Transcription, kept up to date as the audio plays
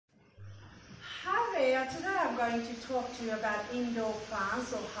Today I'm going to talk to you about indoor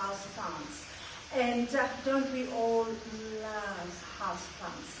plants or house plants. And don't we all love house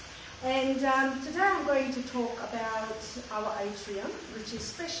plants? And today I'm going to talk about our atrium, which is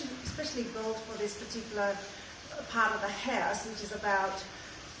especially built for this particular part of the house, which is about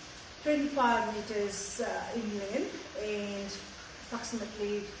 25 meters in length and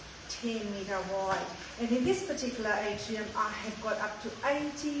approximately 10 meter wide. And in this particular atrium, I have got up to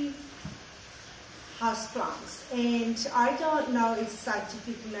 80 houseplants, and I don't know its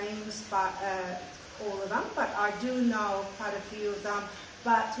scientific names, but all of them, but I do know quite a few of them.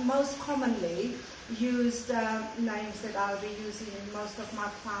 But most commonly used names that I'll be using in most of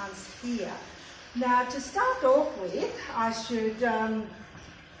my plants here. Now, to start off with, I should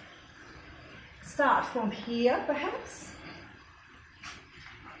start from here, perhaps.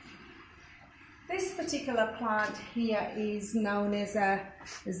 This particular plant here is known as a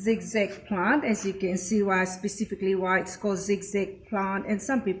zigzag plant, as you can see why it's called zigzag plant, and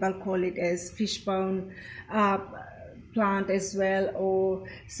some people call it as fishbone plant as well, or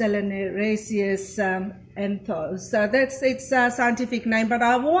Seleneraceous anthos. So that's its scientific name, but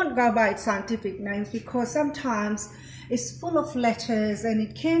I won't go by its scientific names because sometimes it's full of letters and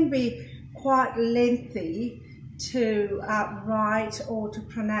it can be quite lengthy to write or to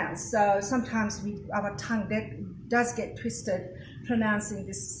pronounce. So sometimes our tongue does get twisted pronouncing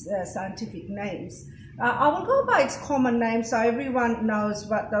these scientific names. I will go by its common name so everyone knows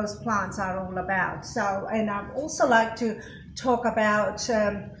what those plants are all about. So, and I'd also like to talk about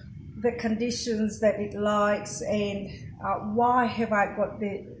the conditions that it likes and why have I got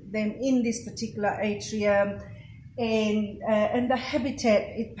them in this particular atrium, and the habitat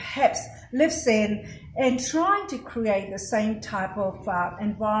it perhaps lives in, and trying to create the same type of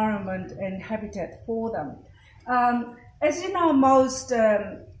environment and habitat for them. As you know, most,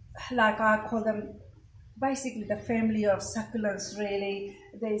 like I call them, basically the family of succulents really,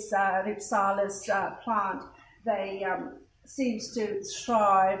 this Rhipsalis plant, they seems to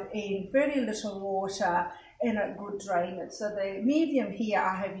thrive in very little water and a good drainage. So the medium here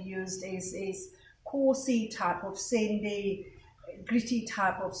I have used is coarse type of sandy, gritty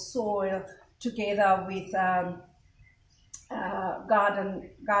type of soil together with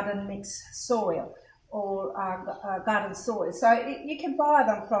garden mix soil or garden soil. So you can buy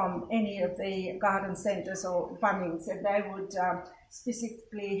them from any of the garden centres or Bunnings, and they would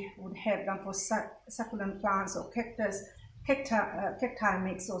specifically have them for succulent plants or cacti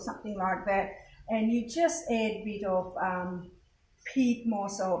mix or something like that. And you just add a bit of peat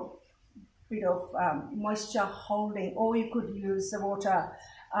moss or bit of moisture holding, or you could use the water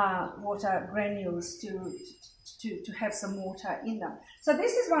granules to have some water in them. So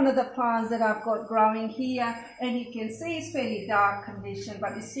this is one of the plants that I've got growing here, and you can see it's fairly dark condition,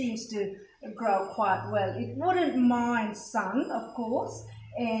 but it seems to grow quite well. It wouldn't mind sun, of course,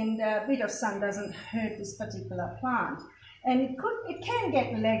 and a bit of sun doesn't hurt this particular plant. And it can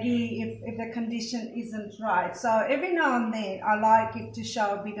get leggy if the condition isn't right. So every now and then I like it to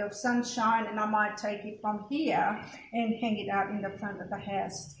show a bit of sunshine, and I might take it from here and hang it out in the front of the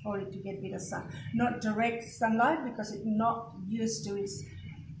house for it to get a bit of sun. Not direct sunlight because it's not used to its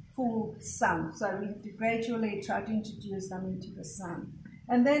full sun. So we have to gradually try to introduce them into the sun.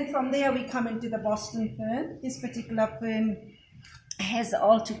 And then from there we come into the Boston fern. This particular fern has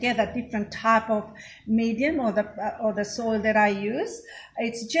altogether different type of medium or the soil that I use.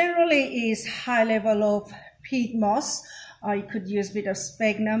 It's generally is high level of peat moss, or you could use a bit of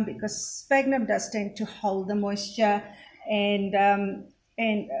sphagnum because sphagnum does tend to hold the moisture, and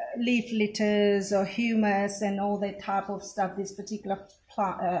leaf litters or humus and all that type of stuff. This particular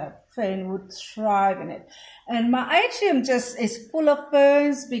fern would thrive in it. And my atrium just is full of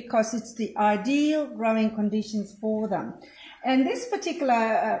ferns because it's the ideal growing conditions for them. And this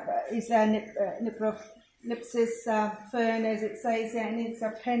particular is a Nipropsis fern, as it says, and it's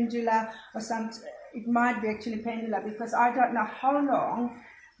a pendula, or it might be actually pendula because I don't know how long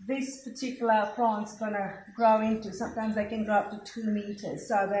this particular plant's going to grow into. Sometimes they can grow up to 2 meters,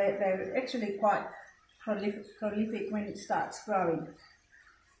 so they're actually quite prolific when it starts growing.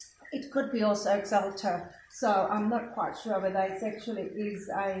 It could be also Exalta, so I'm not quite sure whether it actually is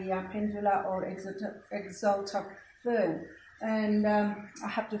a pendula or Exalta fern. And I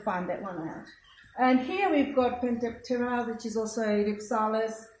have to find that one out. And here we've got Pentaptera, which is also a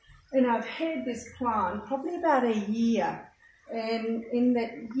Rhipsalis, and I've had this plant probably about a year, and in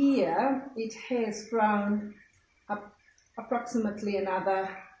that year it has grown up approximately another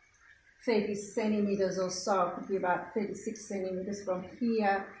 30 centimeters or so. It could be about 36 centimeters from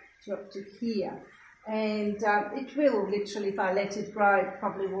here to up to here. And it will literally, if I let it grow, it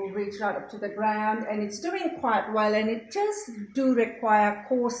probably will reach right up to the ground, and it's doing quite well, and it just do require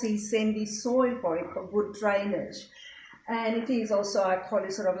coarse, sandy soil for it, for good drainage. And it is also, I call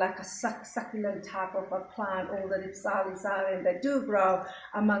it sort of like a succulent type of a plant. All the Rhipsalis are, and they do grow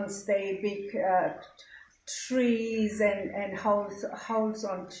amongst the big trees and holds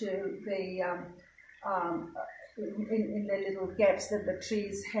onto the in the little gaps that the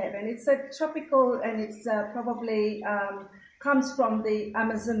trees have. And it's a tropical, and it's probably comes from the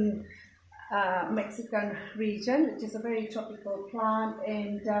Amazon Mexican region, which is a very tropical plant,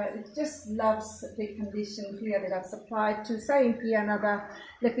 and it just loves the condition here that I've supplied to. Same here, another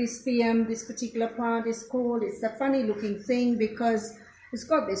Lepiscium, this particular plant is called. It's a funny looking thing because it's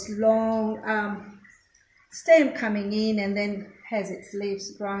got this long stem coming in and then has its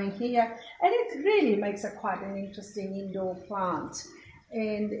leaves growing here, and it really makes it quite an interesting indoor plant.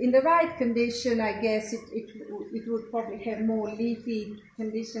 And in the right condition, I guess it would probably have more leafy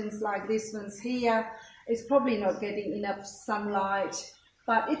conditions like this one's here. It's probably not getting enough sunlight,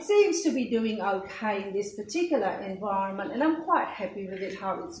 but it seems to be doing okay in this particular environment, and I'm quite happy with it,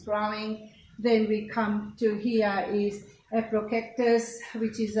 how it's growing. Then we come to here is Aprocactus,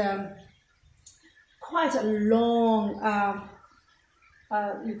 which is quite a long,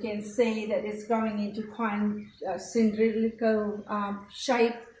 you can see that it's going into quite cylindrical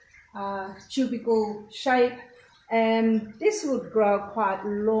shape, tubical shape, and this would grow quite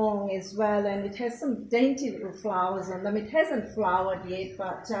long as well, and it has some dainty little flowers on them. It hasn't flowered yet,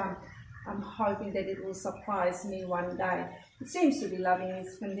 but I'm hoping that it will surprise me one day. It seems to be loving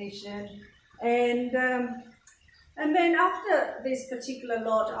its condition. And then after this particular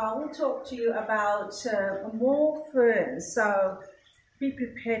lot, I will talk to you about more ferns. So be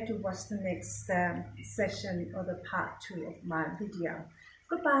prepared to watch the next session or the part 2 of my video.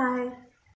 Goodbye.